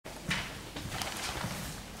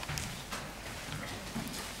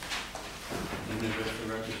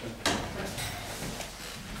record,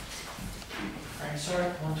 sir.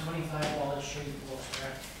 Sorick, 125 Walnut Street,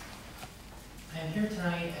 Wilkes-Barre. I am here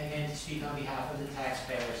tonight again to speak on behalf of the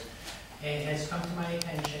taxpayers. It has come to my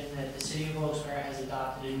attention that the city of Wilkes-Barre has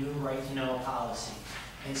adopted a new right-to-know policy,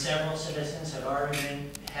 and several citizens have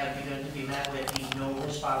already begun to be met with the no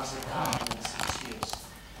responsive documents excuse.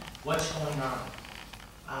 What's going on?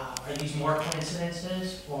 Are these more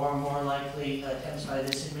coincidences or more likely attempts by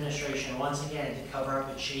this administration once again to cover up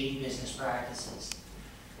its shady business practices?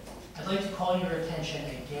 I'd like to call your attention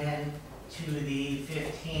again to the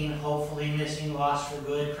 15 hopefully missing, lost for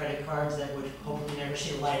good credit cards that would hopefully never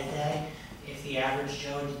see the light of day if the average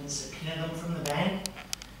Joe didn't subpoena them from the bank.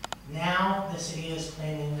 Now the city is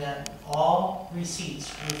claiming that all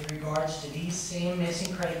receipts with regards to these same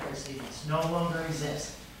missing credit card statements no longer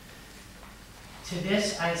exist. To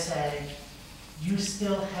this I say, you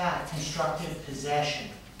still have constructive possession,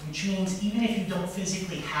 which means even if you don't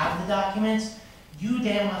physically have the documents, you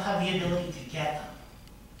damn well have the ability to get them.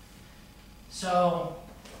 So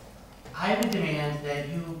I would demand that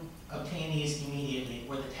you obtain these immediately,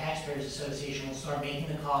 or the Taxpayers Association will start making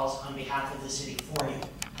the calls on behalf of the city for you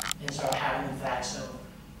and start having them faxed over.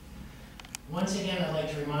 Once again, I'd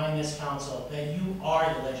like to remind this council that you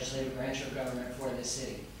are the legislative branch of government for this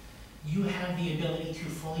city. You have the ability to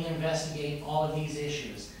fully investigate all of these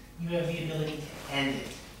issues. You have the ability to end it.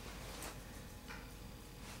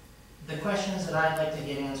 The questions that I'd like to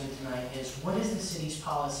get answered tonight is, what is the city's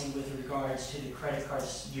policy with regards to the credit card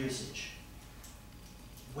usage?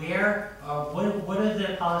 What are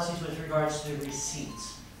the policies with regards to the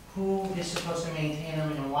receipts? Who is supposed to maintain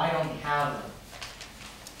them and why don't we have them?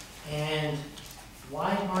 And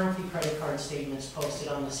why aren't the credit card statements posted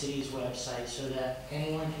on the city's website so that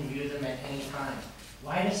anyone can view them at any time?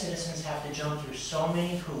 Why do citizens have to jump through so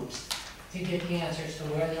many hoops to get the answers to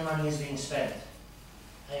where their money is being spent?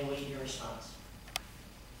 I await your response.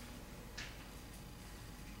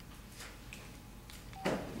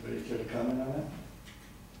 Anybody care to comment on that?